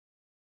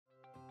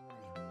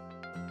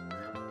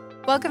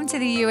Welcome to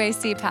the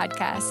UAC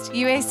podcast.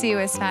 UAC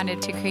was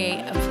founded to create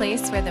a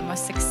place where the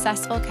most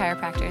successful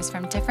chiropractors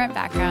from different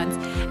backgrounds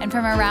and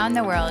from around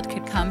the world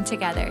could come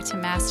together to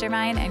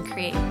mastermind and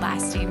create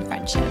lasting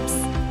friendships.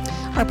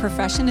 Our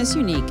profession is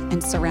unique,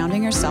 and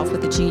surrounding yourself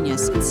with a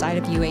genius inside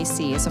of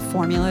UAC is a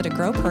formula to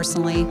grow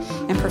personally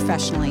and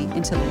professionally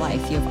into the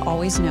life you have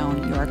always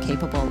known you are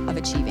capable of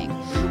achieving.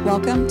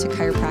 Welcome to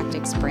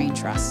Chiropractic's Brain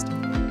Trust.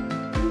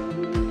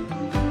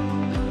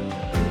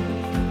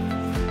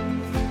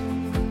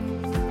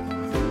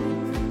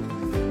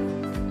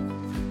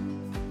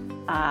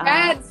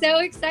 Brad, so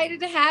excited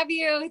to have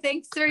you.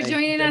 Thanks for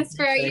joining us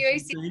for our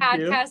UAC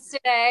podcast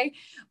today.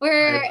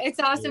 It's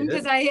awesome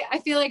because I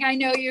feel like I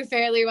know you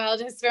fairly well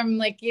just from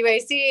like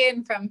UAC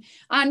and from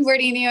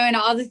onboarding you and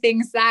all the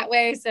things that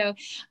way. So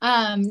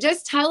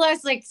just tell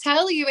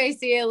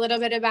UAC a little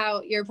bit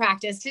about your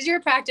practice, because your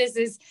practice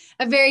is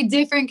a very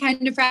different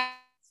kind of practice.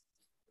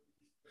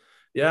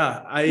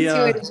 Yeah,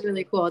 it is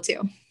really cool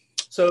too.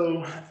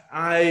 So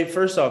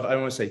first off, I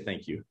want to say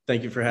thank you.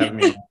 Thank you for having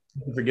me.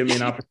 For giving me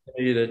an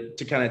opportunity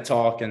to kind of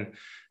talk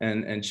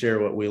and share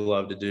what we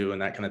love to do and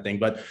that kind of thing.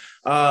 But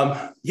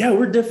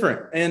we're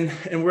different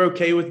and we're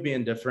okay with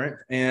being different,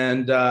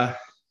 and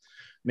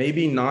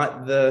maybe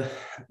not the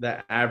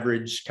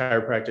average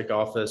chiropractic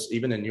office,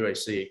 even in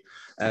UAC,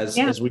 as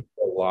we do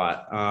a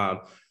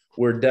lot.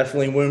 We're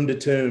definitely womb to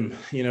tomb.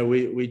 You know,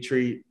 we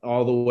treat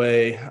all the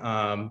way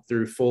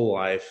through full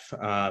life.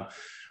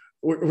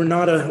 We're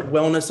not a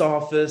wellness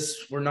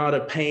office. We're not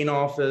a pain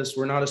office.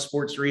 We're not a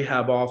sports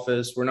rehab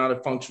office. We're not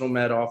a functional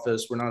med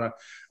office. We're not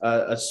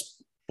a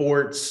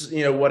sports,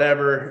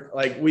 whatever.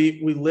 Like we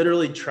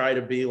literally try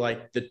to be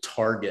like the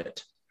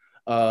target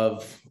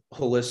of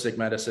holistic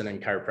medicine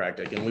and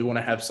chiropractic. And we want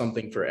to have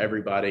something for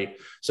everybody.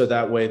 So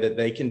that way that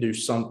they can do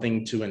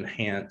something to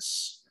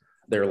enhance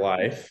their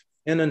life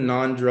in a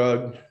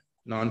non-drug,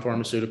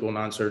 non-pharmaceutical,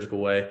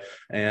 non-surgical way,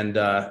 and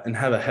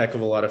have a heck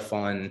of a lot of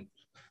fun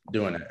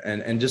doing it,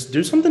 and just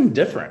do something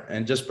different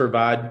and just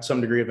provide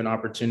some degree of an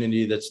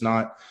opportunity that's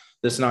not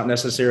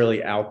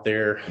necessarily out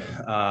there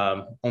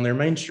on their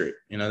main street.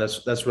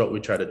 That's what we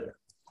try to do.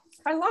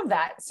 I love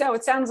that. So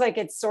it sounds like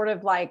it's sort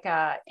of like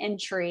a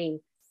entry,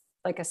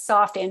 like a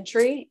soft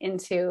entry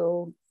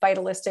into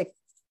vitalistic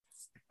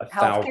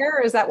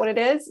healthcare. Is that what it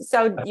is?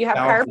 So you have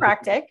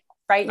chiropractic,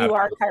 right? You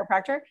are a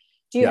chiropractor.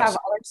 Do you have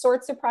other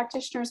sorts of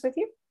practitioners with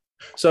you?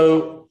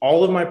 So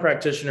all of my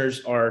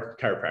practitioners are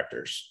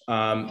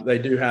chiropractors. They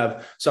do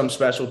have some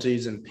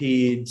specialties in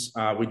peds.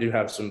 We do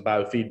have some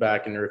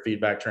biofeedback and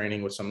neurofeedback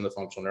training with some of the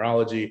functional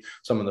neurology,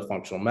 some of the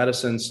functional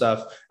medicine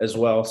stuff as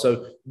well.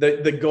 So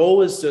the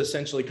goal is to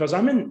essentially, because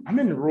I'm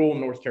in rural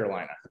North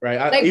Carolina, right?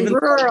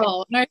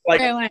 Rural North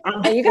Carolina.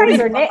 You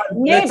guys are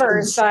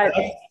neighbors, but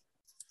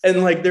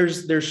and like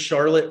there's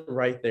Charlotte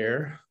right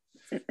there.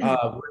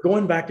 We're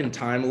going back in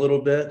time a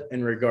little bit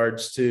in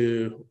regards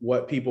to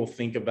what people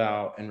think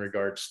about in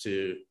regards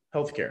to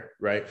healthcare,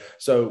 right?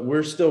 So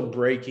we're still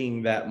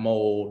breaking that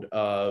mold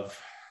of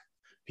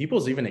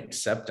people's even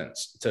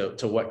acceptance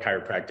to what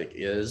chiropractic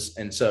is.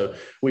 And so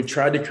we've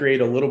tried to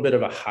create a little bit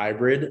of a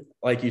hybrid,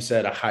 like you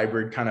said, a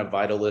hybrid kind of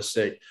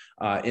vitalistic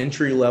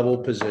entry-level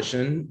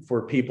position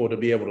for people to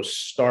be able to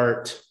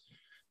start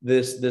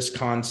this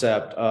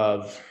concept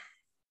of,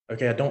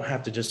 okay, I don't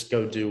have to just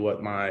go do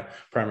what my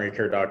primary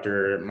care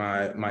doctor,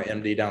 my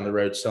MD down the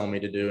road is telling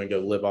me to do and go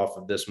live off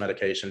of this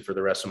medication for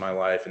the rest of my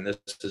life. And this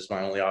is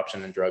my only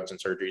option in drugs and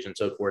surgeries and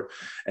so forth.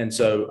 And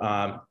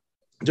so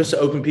just to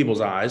open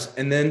people's eyes.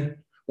 And then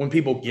when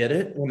people get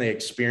it, when they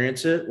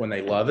experience it, when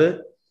they love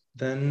it,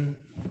 then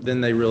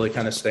they really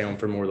kind of stay on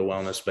for more of the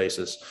wellness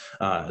basis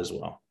as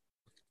well.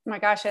 Oh my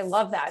gosh, I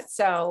love that.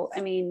 So, I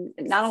mean,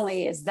 not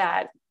only is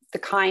that the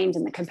kind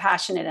and the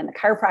compassionate and the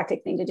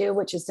chiropractic thing to do,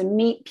 which is to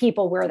meet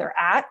people where they're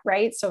at,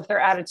 right? So if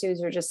their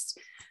attitudes are just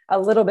a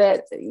little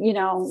bit, they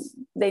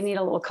need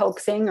a little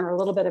coaxing or a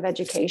little bit of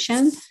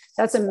education,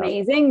 that's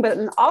amazing. But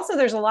also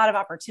there's a lot of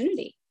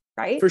opportunity,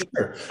 right? For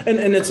sure.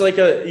 And it's like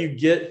you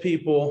get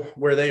people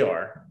where they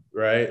are,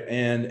 right?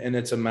 And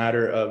it's a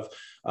matter of,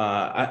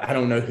 I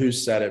don't know who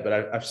said it, but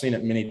I've seen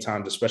it many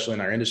times, especially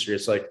in our industry.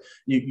 It's like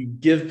you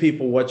give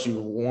people what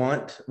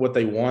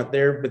they want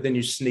there, but then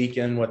you sneak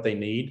in what they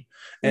need.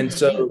 And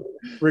so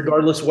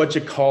regardless what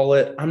you call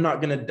it, I'm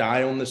not going to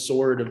die on the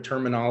sword of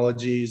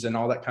terminologies and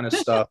all that kind of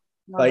stuff.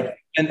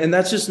 And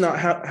that's just not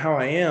how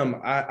I am.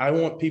 I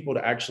want people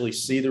to actually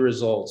see the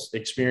results,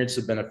 experience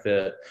the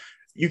benefit.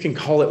 You can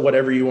call it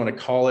whatever you want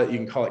to call it. You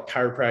can call it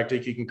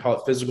chiropractic. You can call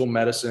it physical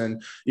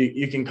medicine.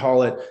 You can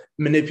call it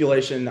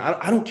manipulation.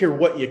 I don't care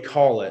what you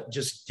call it.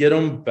 Just get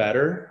them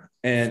better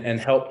and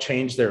help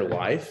change their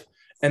life.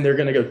 And they're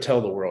going to go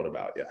tell the world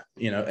about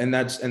you, and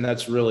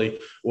that's really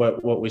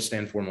what we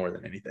stand for more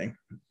than anything.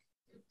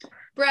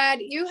 Brad,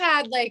 you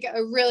had like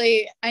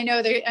I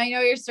know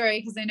your story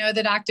because I know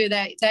the doctor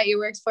that you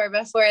worked for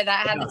before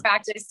that had the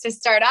practice to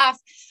start off.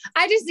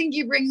 I just think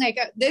you bring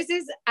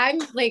I'm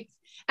like,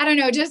 I don't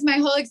know, just my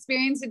whole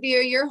experience with you,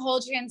 your whole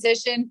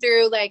transition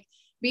through like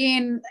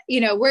being,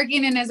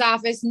 working in his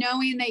office,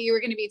 knowing that you were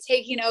going to be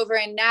taking over,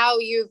 and now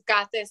you've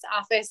got this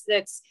office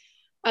that's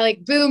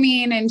like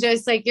booming, and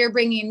just like you're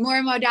bringing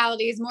more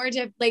modalities, more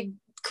like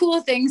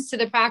cool things to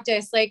the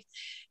practice. Like,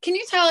 can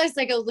you tell us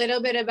like a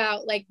little bit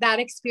about like that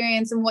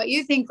experience and what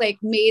you think like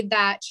made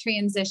that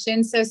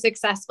transition so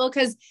successful?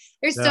 Because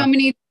there's so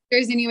many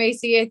doctors in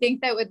UAC, I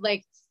think, that would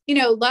like,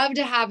 love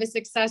to have a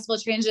successful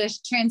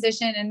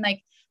transition and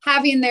like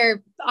having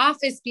their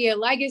office be a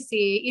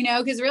legacy,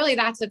 because really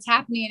that's what's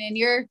happening, and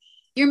you're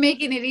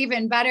making it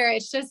even better.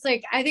 It's just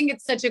like, I think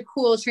it's such a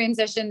cool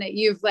transition that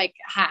you've like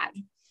had.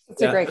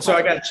 It's a great so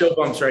I got chill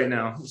bumps right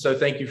now. So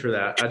thank you for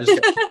that.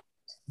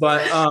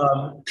 But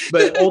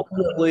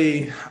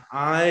ultimately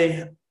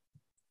I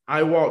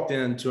walked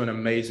into an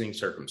amazing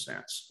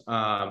circumstance.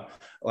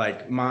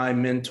 Like my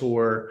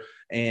mentor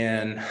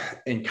and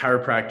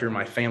chiropractor,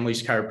 my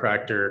family's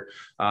chiropractor,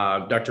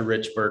 Dr.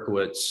 Rich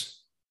Berkowitz,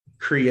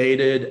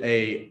 created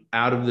a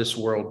out of this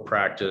world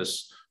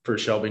practice for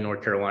Shelby,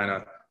 North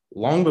Carolina,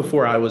 long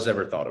before I was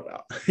ever thought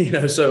about,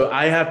 so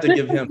I have to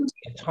give him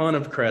a ton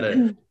of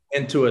credit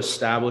into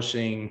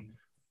establishing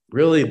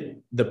really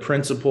the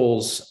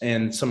principles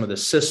and some of the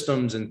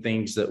systems and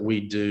things that we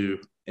do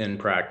in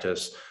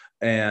practice.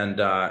 And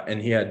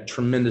he had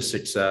tremendous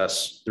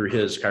success through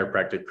his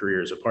chiropractic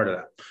career as a part of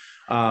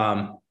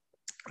that.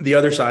 The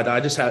other side,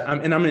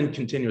 I'm in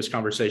continuous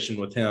conversation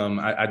with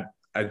him.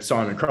 I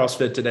saw him in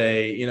CrossFit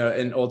today,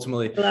 and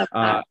ultimately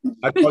I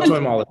talk to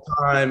him all the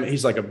time.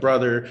 He's like a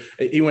brother.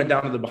 He went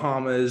down to the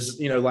Bahamas,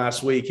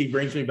 last week. He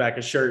brings me back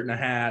a shirt and a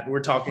hat.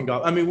 We're talking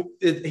golf. I mean,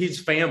 he's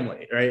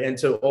family, right? And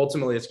so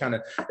ultimately it's kind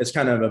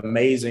of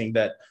amazing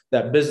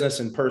that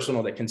business and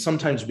personal that can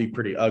sometimes be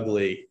pretty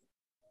ugly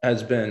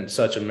has been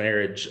such a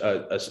marriage,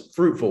 a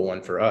fruitful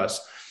one for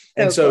us.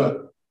 And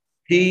so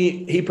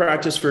he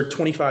practiced for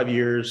 25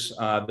 years.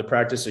 The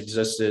practice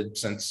existed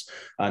since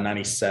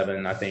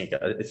 97, I think,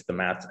 if the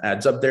math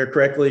adds up there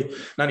correctly,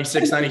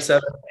 96,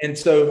 97. And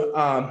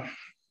so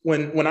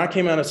when I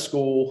came out of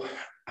school,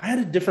 I had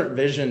a different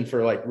vision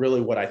for like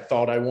really what I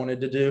thought I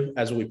wanted to do,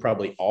 as we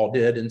probably all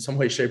did in some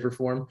way, shape, or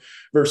form,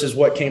 versus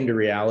what came to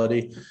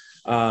reality.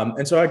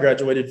 And so I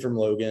graduated from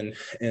Logan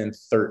in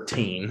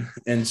 13.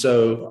 And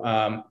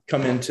so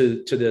come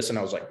into this, and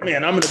I was like,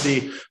 man, I'm going to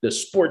be the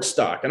sports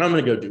doc, and I'm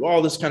going to go do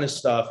all this kind of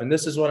stuff. And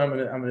this is what I'm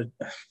going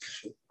to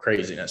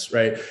craziness.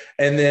 Right.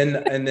 And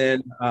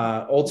then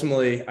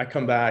ultimately I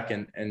come back,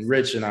 and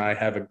Rich and I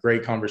have a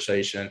great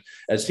conversation,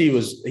 as he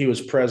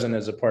was present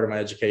as a part of my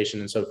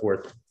education and so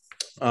forth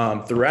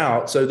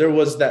throughout. So there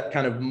was that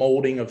kind of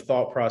molding of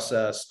thought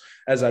process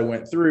as I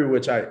went through,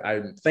 which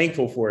I'm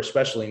thankful for,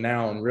 especially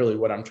now, and really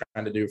what I'm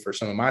trying to do for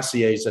some of my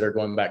CAs that are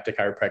going back to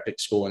chiropractic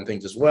school and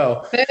things as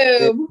well.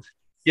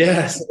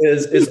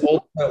 Is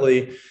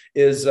ultimately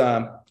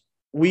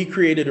we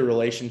created a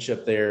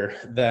relationship there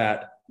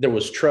that there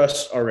was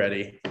trust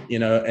already,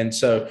 and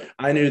so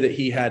I knew that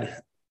he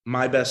had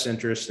my best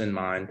interest in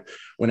mind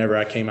whenever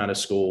I came out of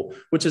school,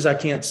 which is, I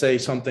can't say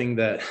something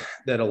that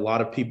a lot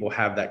of people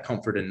have that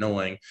comfort in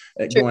knowing,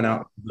 going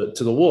out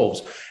to the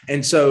wolves.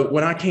 And so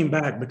when I came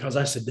back, because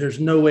I said, there's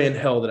no way in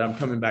hell that I'm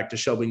coming back to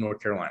Shelby, North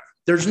Carolina.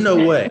 There's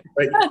no way,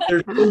 right?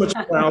 There's so much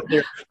more out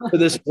there for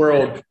this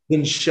world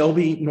than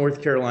Shelby, North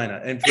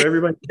Carolina. And for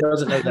everybody who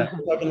doesn't know that,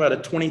 we're talking about a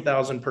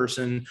 20,000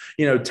 person,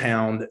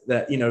 town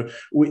that,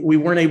 we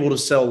weren't able to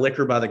sell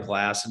liquor by the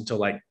glass until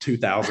like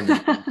 2000.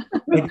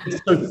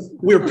 So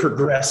we're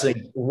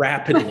progressing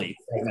rapidly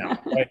right now.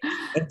 Right?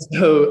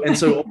 And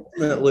so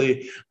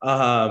ultimately,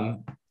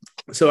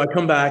 so I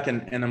come back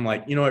and I'm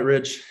like, you know what,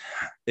 Rich,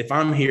 if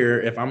I'm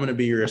here, if I'm going to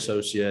be your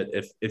associate,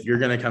 if you're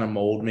going to kind of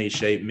mold me,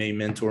 shape me,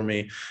 mentor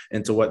me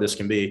into what this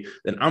can be,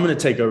 then I'm going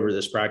to take over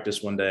this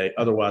practice one day.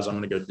 Otherwise, I'm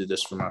going to go do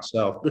this for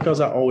myself,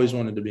 because I always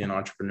wanted to be an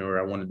entrepreneur.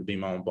 I wanted to be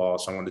my own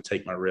boss. I wanted to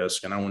take my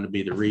risk, and I wanted to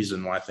be the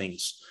reason why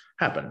things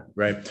happen,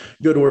 right?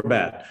 Good or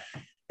bad.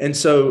 And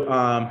so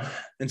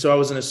I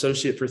was an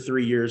associate for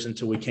 3 years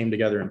until we came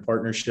together in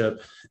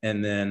partnership.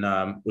 And then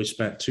we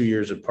spent 2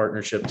 years of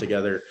partnership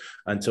together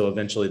until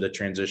eventually the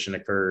transition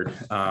occurred.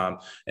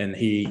 And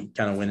he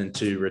kind of went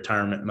into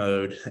retirement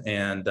mode,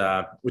 and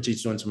which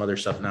he's doing some other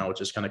stuff now, which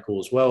is kind of cool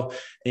as well.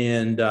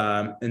 And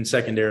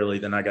secondarily,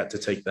 then I got to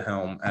take the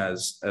helm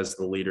as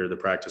the leader of the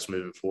practice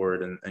moving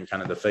forward, and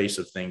kind of the face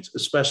of things,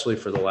 especially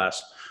for the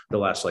last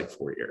like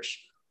 4 years.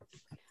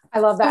 I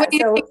love that.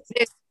 So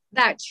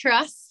that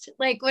trust,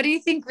 like, what do you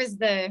think was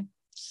the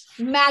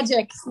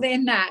magic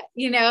in that,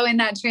 in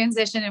that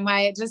transition, and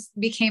why it just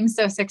became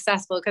so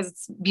successful? Because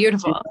it's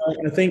beautiful.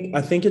 I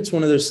think it's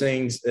one of those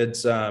things.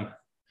 It's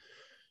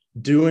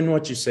doing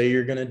what you say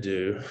you're going to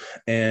do,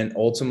 and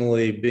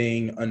ultimately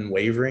being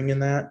unwavering in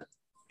that,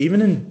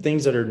 even in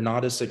things that are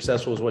not as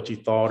successful as what you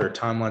thought, or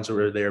timelines that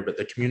were there, but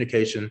the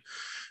communication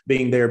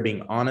being there,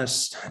 being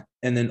honest,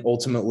 and then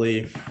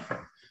ultimately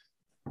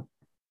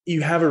you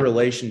have a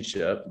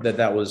relationship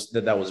that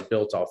was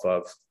built off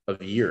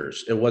of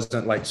years. It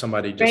wasn't like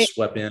somebody just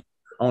swept in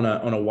on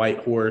a white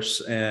horse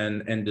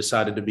and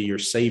decided to be your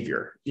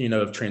savior,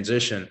 of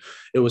transition.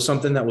 It was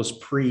something that was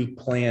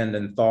pre-planned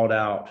and thought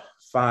out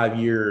 5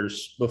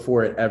 years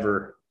before it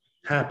ever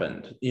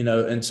happened,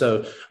 and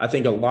so I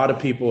think a lot of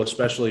people,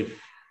 especially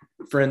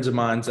friends of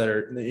mine that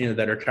are,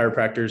 that are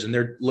chiropractors, and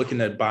they're looking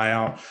to buy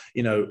out,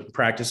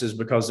 practices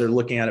because they're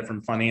looking at it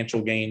from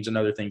financial gains and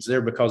other things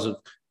there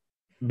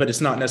but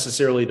it's not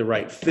necessarily the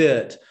right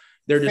fit.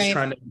 They're just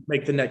trying to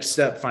make the next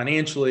step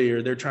financially,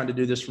 or they're trying to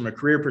do this from a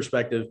career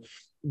perspective.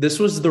 This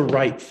was the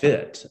right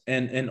fit.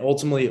 And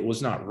ultimately it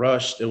was not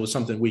rushed. It was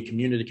something we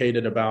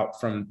communicated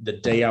about from the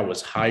day I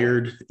was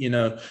hired,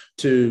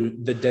 to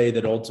the day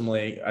that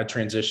ultimately I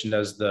transitioned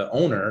as the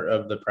owner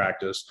of the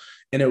practice.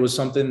 And it was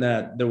something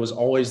that there was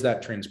always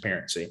that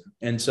transparency.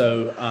 And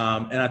so,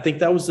 and I think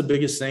that was the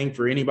biggest thing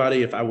for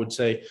anybody, if I would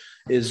say,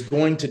 is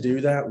going to do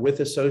that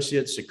with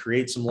associates to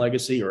create some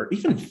legacy, or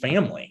even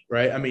family,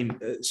 right? I mean,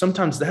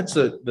 sometimes that's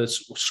the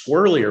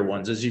squirrelier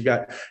ones, is you've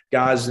got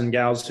guys and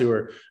gals who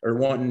are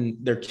wanting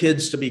their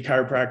kids to be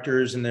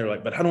chiropractors, and they're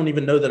like, but I don't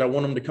even know that I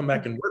want them to come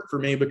back and work for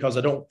me because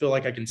I don't feel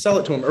like I can sell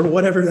it to them, or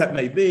whatever that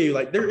may be.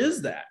 Like, there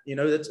is that,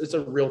 it's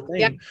a real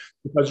thing,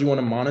 because you want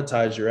to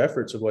monetize your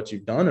efforts of what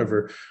you've done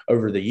over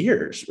the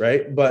years,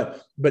 right?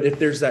 But if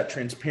there's that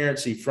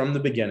transparency from the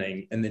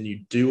beginning, and then you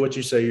do what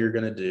you say you're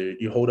going to do,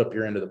 you hold up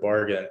your end of the bargain,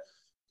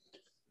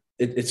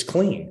 it's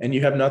clean, and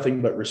you have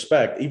nothing but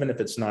respect. Even if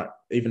it's not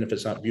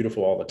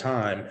beautiful all the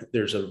time,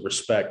 there's a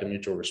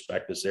mutual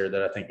respect is there,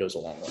 that I think goes a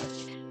long way.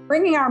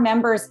 Bringing our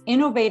members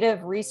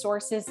innovative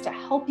resources to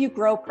help you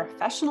grow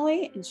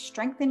professionally and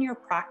strengthen your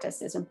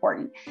practice is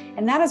important.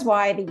 And that is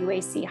why the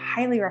UAC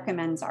highly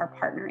recommends our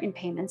partner in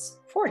payments,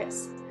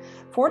 Fortis.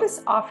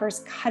 Fortis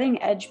offers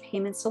cutting-edge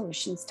payment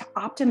solutions to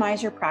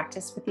optimize your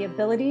practice with the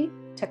ability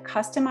to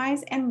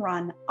customize and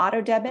run auto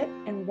debit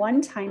and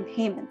one-time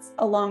payments,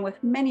 along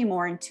with many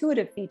more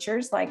intuitive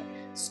features like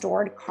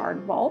stored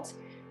card vault,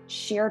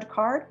 shared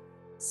card,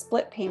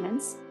 split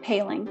payments,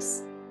 pay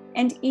links,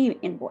 and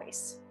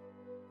e-invoice.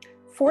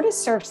 Fortis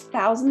serves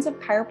thousands of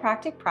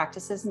chiropractic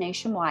practices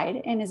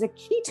nationwide and is a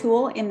key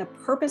tool in the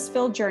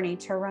purpose-filled journey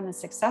to run a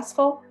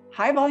successful,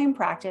 high-volume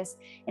practice,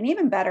 and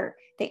even better,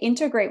 they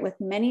integrate with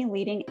many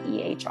leading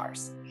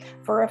EHRs.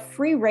 For a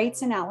free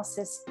rates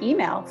analysis,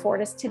 email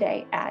Fortis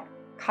today at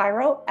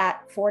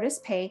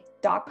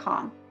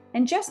chiro@fortispay.com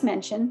and just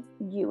mention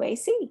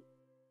UAC.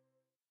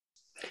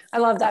 I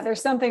love that.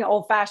 There's something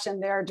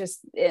old-fashioned there.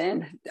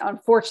 And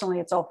unfortunately,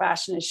 it's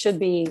old-fashioned. It should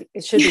be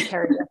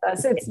carried with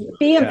us. It's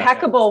be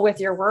impeccable with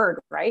your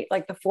word, right?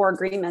 Like the 4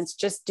 agreements.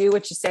 Just do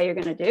what you say you're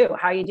going to do.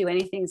 How you do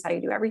anything is how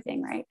you do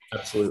everything, right?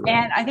 Absolutely.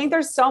 And I think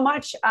there's so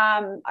much.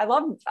 I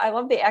love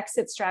the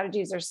exit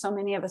strategies. There's so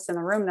many of us in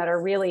the room that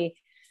are really,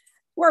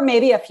 we're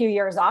maybe a few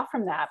years off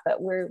from that, but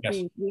we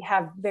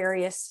have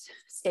various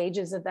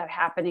stages of that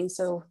happening.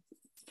 So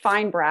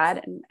find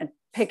Brad and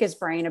pick his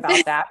brain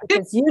about that,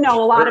 because you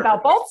know a lot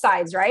about both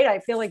sides, right? I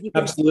feel like you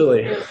can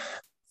absolutely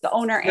the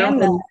owner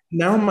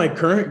now my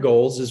current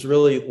goals is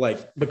really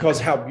like, because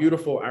how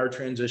beautiful our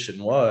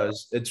transition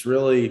was, it's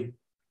really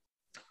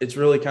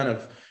kind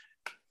of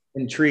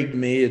intrigued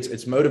me.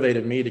 It's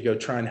motivated me to go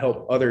try and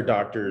help other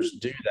doctors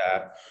do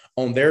that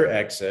on their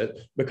exit,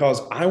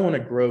 because I want to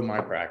grow my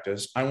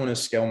practice. I want to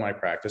scale my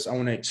practice. I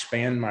want to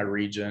expand my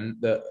region,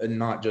 and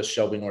not just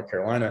Shelby, North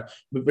Carolina,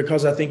 but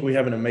because I think we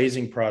have an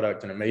amazing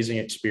product, an amazing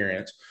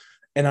experience.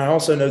 And I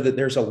also know that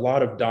there's a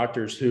lot of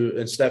doctors who,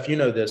 and Steph, you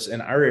know this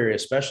in our area,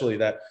 especially,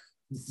 that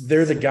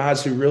they're the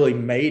guys who really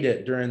made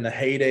it during the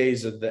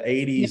heydays of the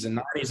 80s and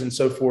 90s and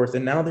so forth.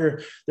 And now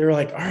they're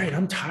like, all right,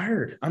 I'm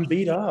tired, I'm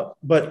beat up,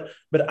 but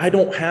I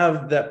don't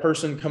have that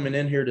person coming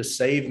in here to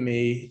save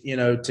me,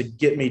 to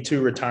get me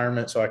to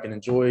retirement so I can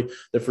enjoy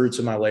the fruits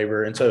of my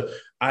labor. And so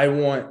I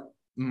want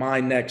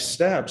my next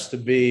steps to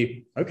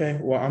be, okay,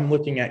 well, I'm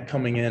looking at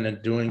coming in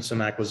and doing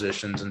some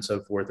acquisitions and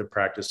so forth of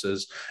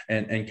practices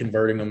and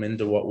converting them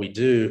into what we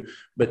do,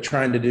 but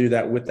trying to do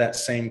that with that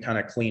same kind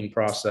of clean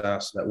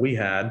process that we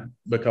had,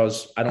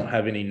 because I don't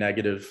have any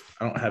negative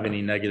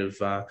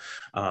to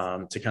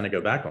kind of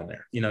go back on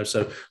there,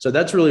 so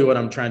that's really what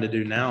I'm trying to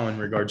do now in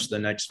regards to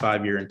the next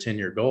 5-year and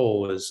 10-year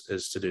goal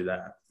is to do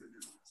that.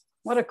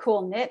 What a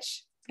cool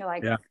niche. You're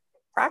like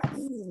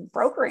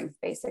brokering,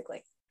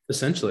 basically.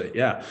 Essentially,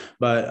 yeah.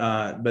 But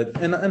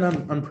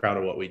I'm proud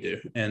of what we do,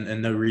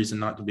 and no reason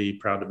not to be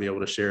proud to be able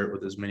to share it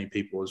with as many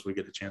people as we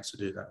get a chance to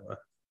do that with.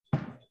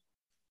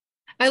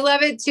 I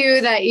love it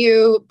too that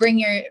you bring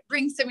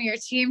some of your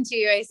team to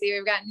UIC.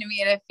 We've gotten to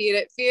meet a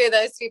few of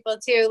those people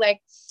too. Like,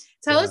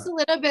 tell us a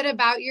little bit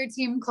about your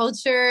team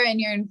culture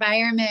and your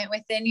environment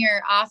within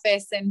your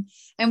office, and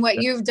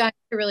what you've done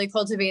to really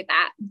cultivate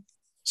that.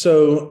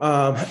 So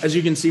as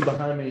you can see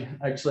behind me,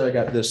 actually, I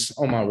got this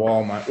on my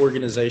wall. My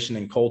organization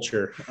and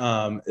culture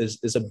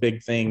is a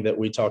big thing that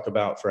we talk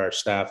about for our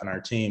staff and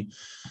our team,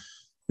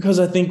 because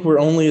I think we're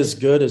only as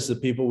good as the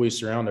people we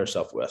surround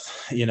ourselves with,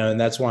 and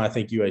that's why I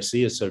think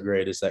UAC is so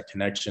great, is that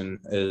connection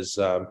is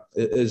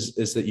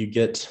that you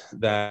get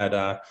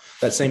that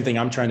same thing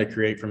I'm trying to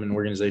create from an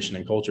organization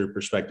and culture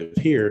perspective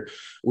here.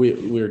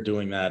 We're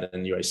doing that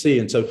in UAC.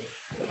 And so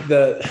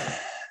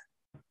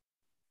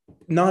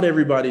not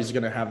everybody's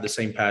going to have the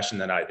same passion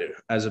that I do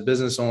as a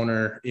business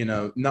owner.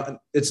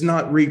 It's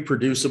not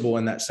reproducible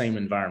in that same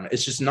environment.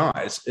 It's just not.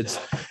 It's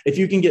if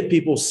you can get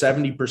people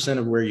 70%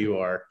 of where you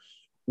are,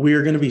 we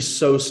are going to be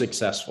so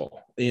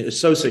successful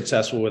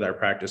with our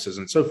practices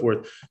and so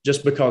forth,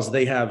 just because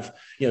they have,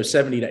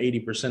 70 to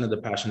 80% of the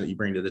passion that you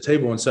bring to the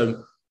table. And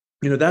so,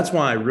 that's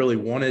why I really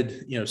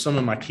wanted, some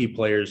of my key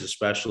players,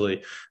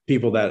 especially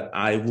people that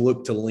I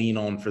look to lean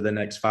on for the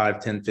next 5,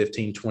 10,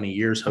 15, 20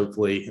 years,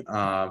 hopefully,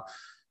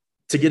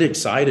 to get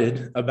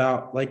excited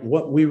about like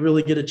what we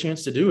really get a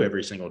chance to do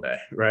every single day.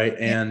 Right.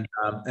 And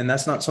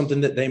that's not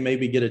something that they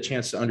maybe get a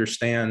chance to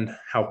understand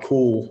how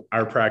cool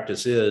our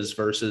practice is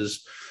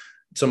versus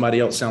somebody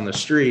else down the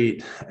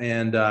street.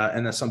 And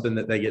that's something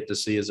that they get to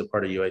see as a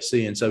part of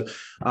UAC. And so,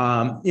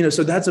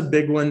 so that's a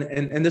big one.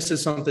 And this is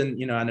something,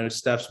 I know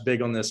Steph's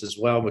big on this as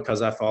well,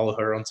 because I follow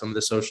her on some of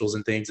the socials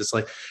and things. It's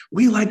like,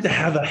 we like to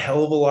have a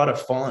hell of a lot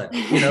of fun,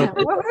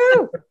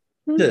 Woohoo!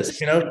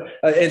 this,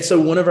 and so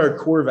one of our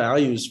core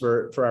values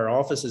for our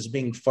office is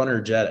being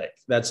funergetic.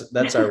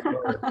 That's our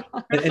word.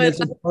 And it's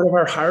a part of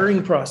our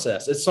hiring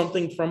process. It's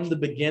something from the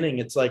beginning.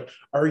 It's like,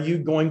 are you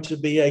going to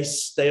be a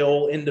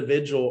stale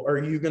individual? Are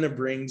you going to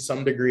bring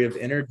some degree of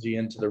energy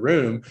into the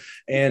room?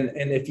 And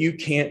if you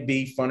can't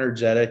be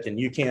funergetic and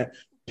you can't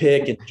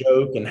pick and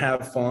joke and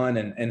have fun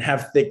and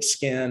have thick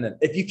skin, and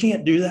if you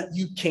can't do that,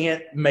 you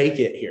can't make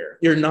it here.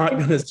 You're not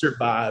going to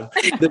survive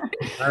the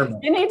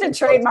environment. You need to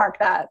trademark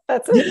that.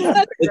 That's right.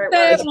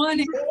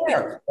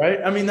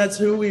 I mean, that's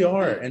who we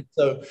are. And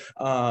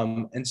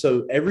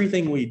so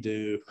everything we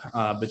do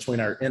between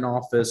our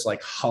in-office,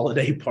 like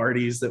holiday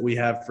parties that we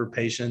have for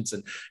patients,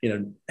 and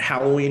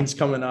Halloween's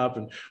coming up,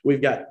 and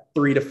we've got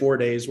 3 to 4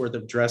 days worth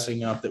of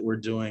dressing up that we're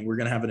doing. We're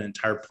going to have an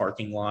entire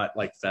parking lot,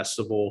 like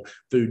festival,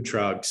 food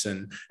trucks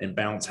and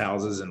bounce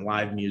houses and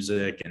live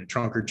music and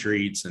trunk or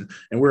treats. And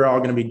we're all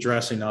going to be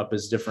dressing up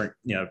as different,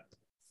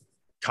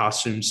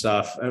 costume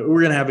stuff. We're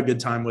going to have a good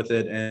time with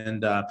it.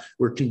 And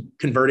we're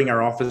converting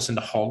our office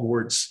into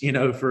Hogwarts,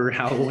 for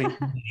Halloween.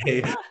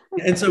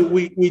 And so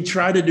we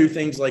try to do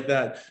things like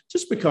that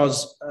just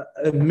because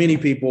many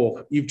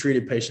people, you've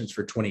treated patients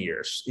for 20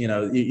 years.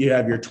 You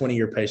have your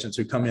 20-year patients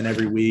who come in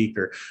every week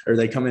or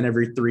they come in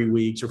every 3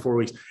 weeks or 4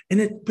 weeks, and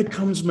it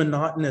becomes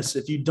monotonous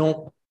if you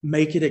don't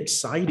make it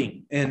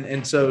exciting.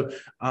 And so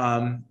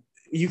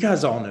you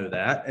guys all know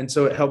that. And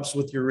so it helps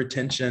with your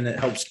retention. It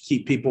helps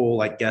keep people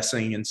like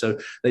guessing. And so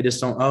they just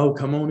don't, oh,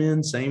 come on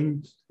in,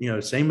 same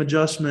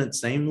adjustment,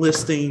 same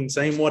listing,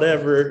 same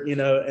whatever,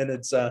 and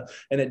it's, and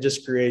it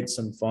just creates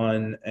some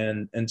fun.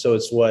 And so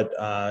it's what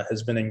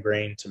has been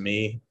ingrained to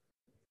me,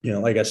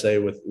 like I say,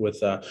 with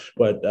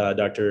what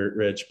Dr.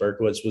 Rich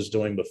Berkowitz was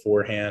doing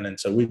beforehand. And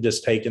so we've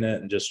just taken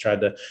it and just tried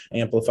to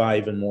amplify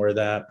even more of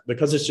that,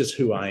 because it's just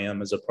who I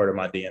am as a part of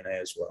my DNA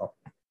as well.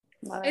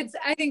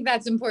 I think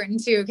that's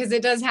important too, because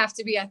it does have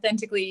to be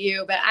authentically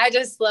you. But I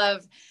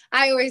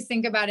always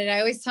think about it. I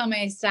always tell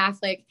my staff,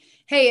 like,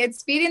 hey,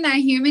 it's feeding that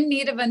human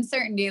need of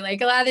uncertainty.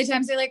 Like a lot of the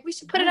times they're like, we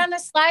should put it on a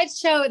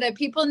slideshow that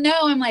people know.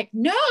 I'm like,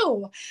 no, I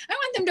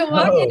want them to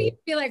walk in and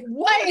be like,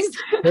 what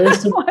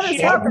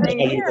is happening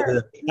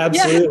here?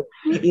 Absolutely.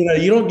 Yeah.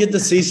 You don't get to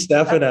see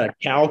Steph in a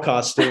cow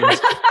costume.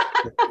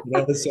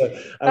 That's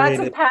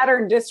a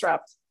pattern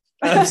disrupt.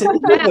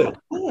 Absolutely.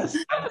 Yes,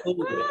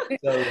 absolutely.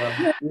 So,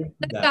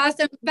 that's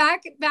awesome.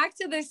 Back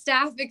to the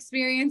staff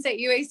experience at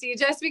UAC,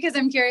 just because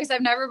I'm curious.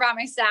 I've never brought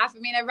my staff. I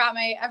mean, I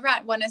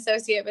brought one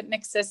associate, but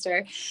Nick's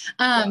sister.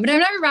 But I've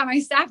never brought my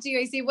staff to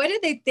UAC. What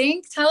did they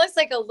think? Tell us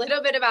like a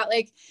little bit about,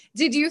 like,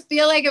 did you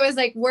feel like it was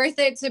like worth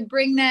it to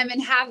bring them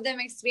and have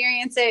them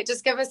experience it?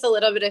 Just give us a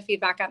little bit of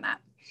feedback on that.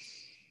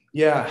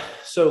 Yeah.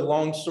 So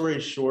long story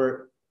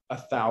short,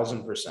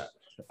 1,000%.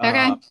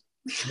 Okay.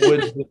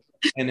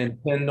 And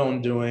intend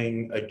on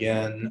doing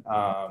again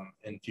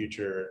in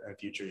future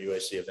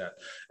UAC event.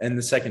 And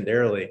then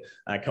secondarily,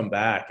 I come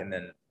back, and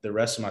then the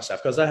rest of my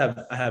staff, because I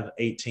have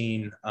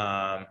 18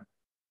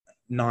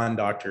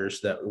 non-doctors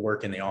that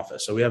work in the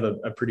office. So we have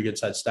a pretty good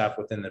sized staff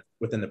within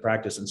the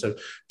practice. And so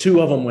 2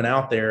 of them went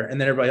out there,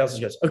 and then everybody else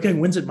goes, okay,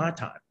 when's it my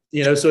time?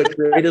 So it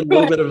created a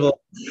little bit of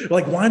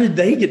like, why did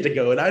they get to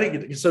go and I didn't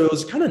get to go? So it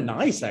was kind of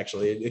nice,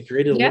 actually. It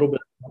created a little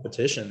bit of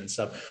competition and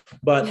stuff.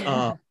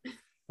 But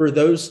for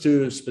those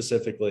 2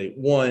 specifically,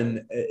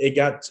 one,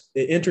 it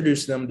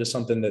introduced them to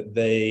something that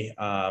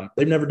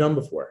they've never done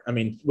before. I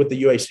mean, with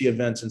the UAC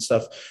events and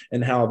stuff,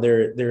 and how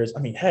there's, I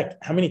mean, heck,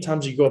 how many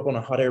times do you go up on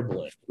a hot air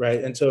balloon,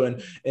 right? And so,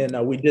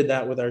 and we did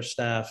that with our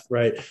staff,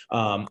 right?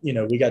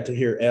 We got to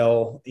hear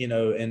Elle,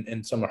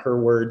 and some of her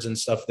words and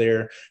stuff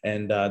there.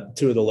 And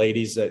 2 of the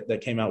ladies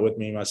that came out with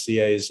me, my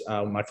CAs,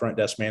 my front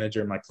desk manager,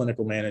 and my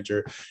clinical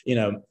manager,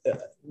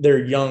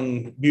 they're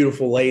young,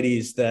 beautiful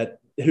ladies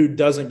who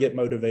doesn't get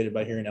motivated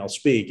by hearing Elle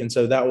speak. And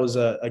so that was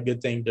a good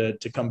thing to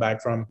come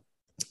back from.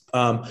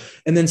 And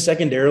then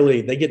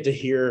secondarily, they get to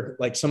hear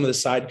like some of the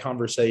side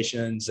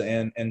conversations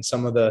and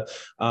some of the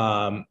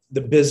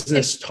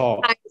business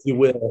talk, if you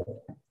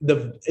will.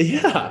 And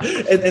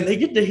they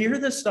get to hear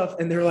this stuff,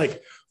 and they're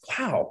like,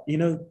 wow,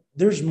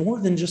 there's more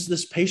than just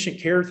this patient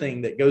care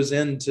thing that goes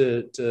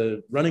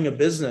into running a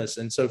business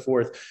and so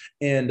forth.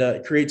 And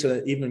it creates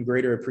an even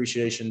greater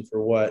appreciation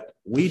for what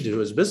we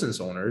do as business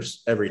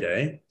owners every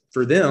day,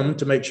 for them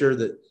to make sure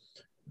that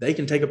they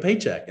can take a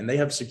paycheck and they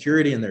have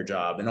security in their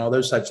job and all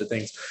those types of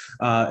things.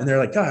 And they're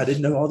like, God, I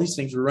didn't know all these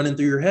things were running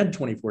through your head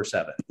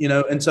 24/7,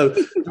 And so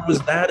there was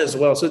that as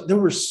well. So there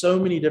were so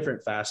many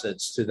different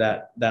facets to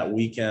that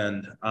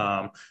weekend.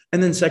 And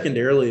then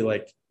secondarily,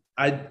 like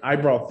I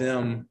brought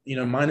them,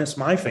 minus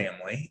my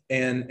family.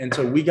 And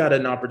so we got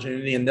an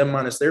opportunity, and them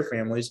minus their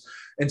families.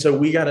 And so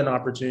we got an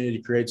opportunity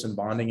to create some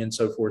bonding and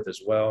so forth as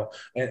well,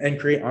 and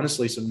create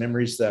honestly some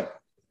memories that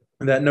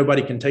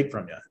nobody can take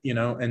from you,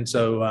 and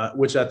so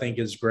which I think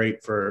is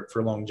great for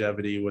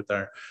longevity with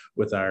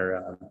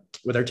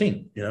our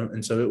team,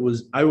 and so it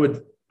was. I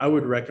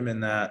would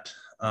recommend that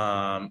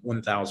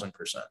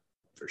 1,000%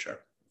 for sure.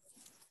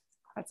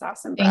 That's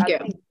awesome, Brad.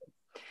 Thank you.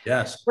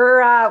 Yes,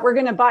 we're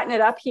going to button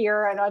it up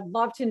here, and I'd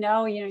love to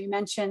know. You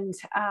mentioned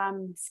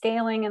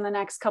scaling in the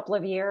next couple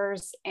of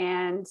years,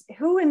 and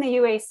who in the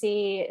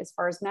UAC, as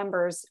far as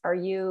members, are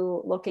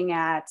you looking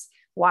at?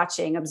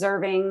 Watching,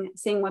 observing,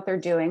 seeing what they're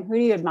doing? Who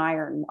do you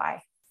admire and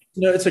why?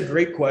 It's a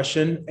great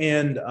question.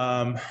 And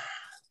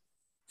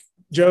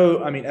Joe,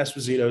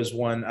 Esposito is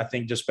one, I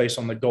think, just based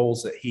on the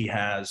goals that he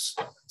has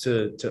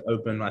to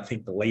open. I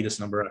think the latest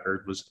number I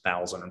heard was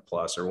 1,000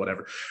 plus or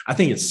whatever. I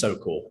think it's so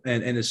cool.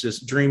 And it's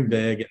just dream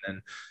big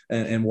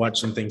and watch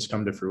some things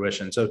come to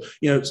fruition. So,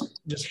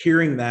 just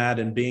hearing that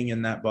and being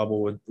in that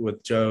bubble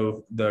with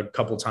Joe, the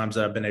couple of times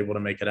that I've been able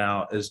to make it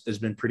out has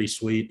been pretty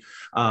sweet.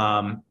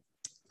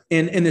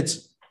 And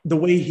it's the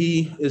way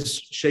he is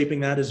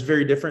shaping that is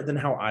very different than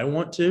how I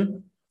want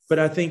to, but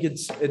I think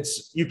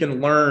it's you can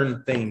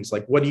learn things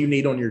like, what do you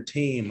need on your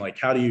team? Like,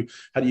 how do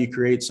you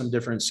create some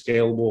different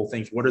scalable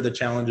things? What are the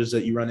challenges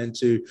that you run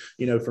into,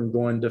 from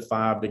going to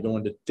 5 to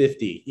going to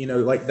 50,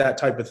 like that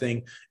type of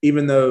thing,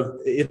 even though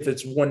if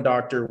it's one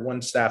doctor,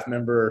 one staff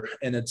member,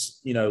 and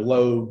it's,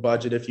 low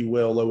budget, if you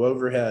will, low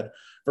overhead,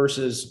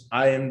 versus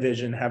I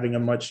envision having a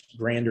much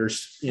grander,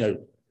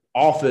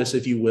 office,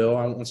 if you will.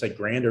 I don't want to say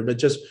grander, but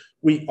just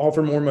we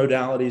offer more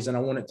modalities, and I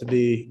want it to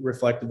be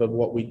reflective of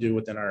what we do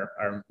within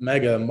our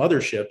mega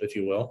mothership, if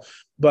you will.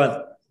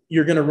 But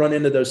you're going to run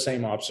into those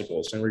same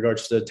obstacles in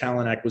regards to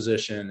talent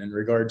acquisition, in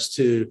regards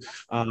to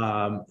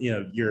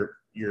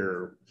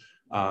your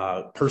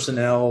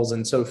personnels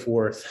and so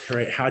forth,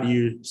 right? How do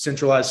you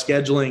centralize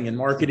scheduling and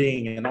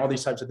marketing and all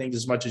these types of things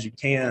as much as you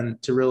can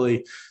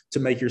to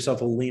make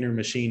yourself a leaner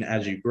machine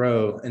as you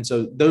grow? And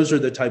so those are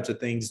the types of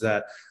things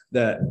that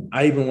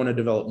I even want to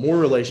develop more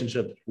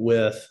relationship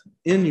with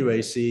in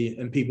UAC,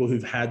 and people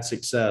who've had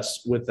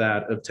success with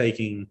that, of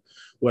taking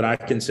what I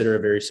consider a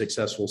very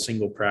successful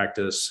single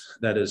practice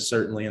that is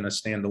certainly in a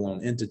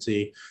standalone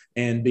entity,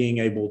 and being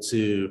able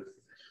to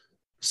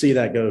see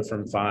that go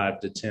from 5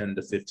 to 10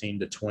 to 15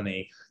 to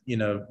 20,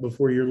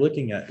 before you're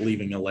looking at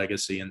leaving a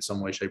legacy in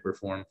some way, shape, or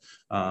form,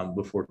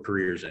 before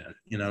career's end,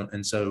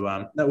 and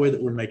so that way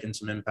that we're making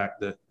some impact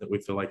that we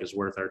feel like is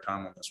worth our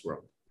time on this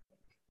world.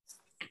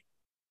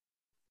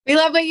 We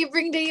love what you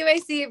bring to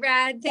UAC,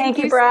 Brad. Thank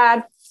you,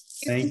 Brad.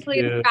 Thank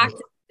you.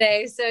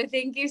 Today. So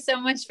thank you so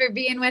much for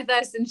being with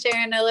us and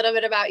sharing a little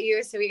bit about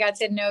you, so we got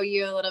to know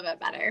you a little bit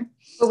better.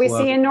 Will we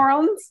see you in New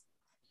Orleans?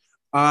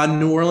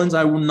 New Orleans,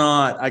 I will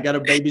not. I got a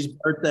baby's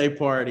birthday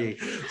party.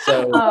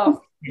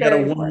 So we got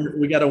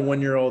a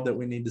 1-year-old that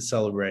we need to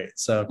celebrate.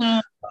 So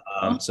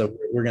so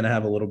we're going to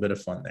have a little bit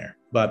of fun there.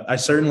 But I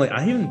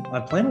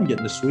plan on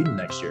getting to Sweden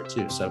next year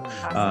too. So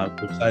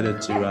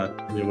excited to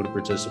be able to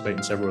participate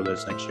in several of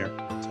those next year.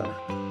 So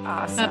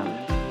awesome.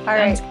 All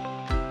right.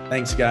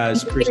 Thanks,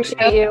 guys.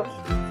 Appreciate you.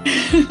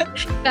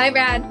 Bye,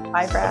 Brad.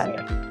 Bye,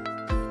 Brad.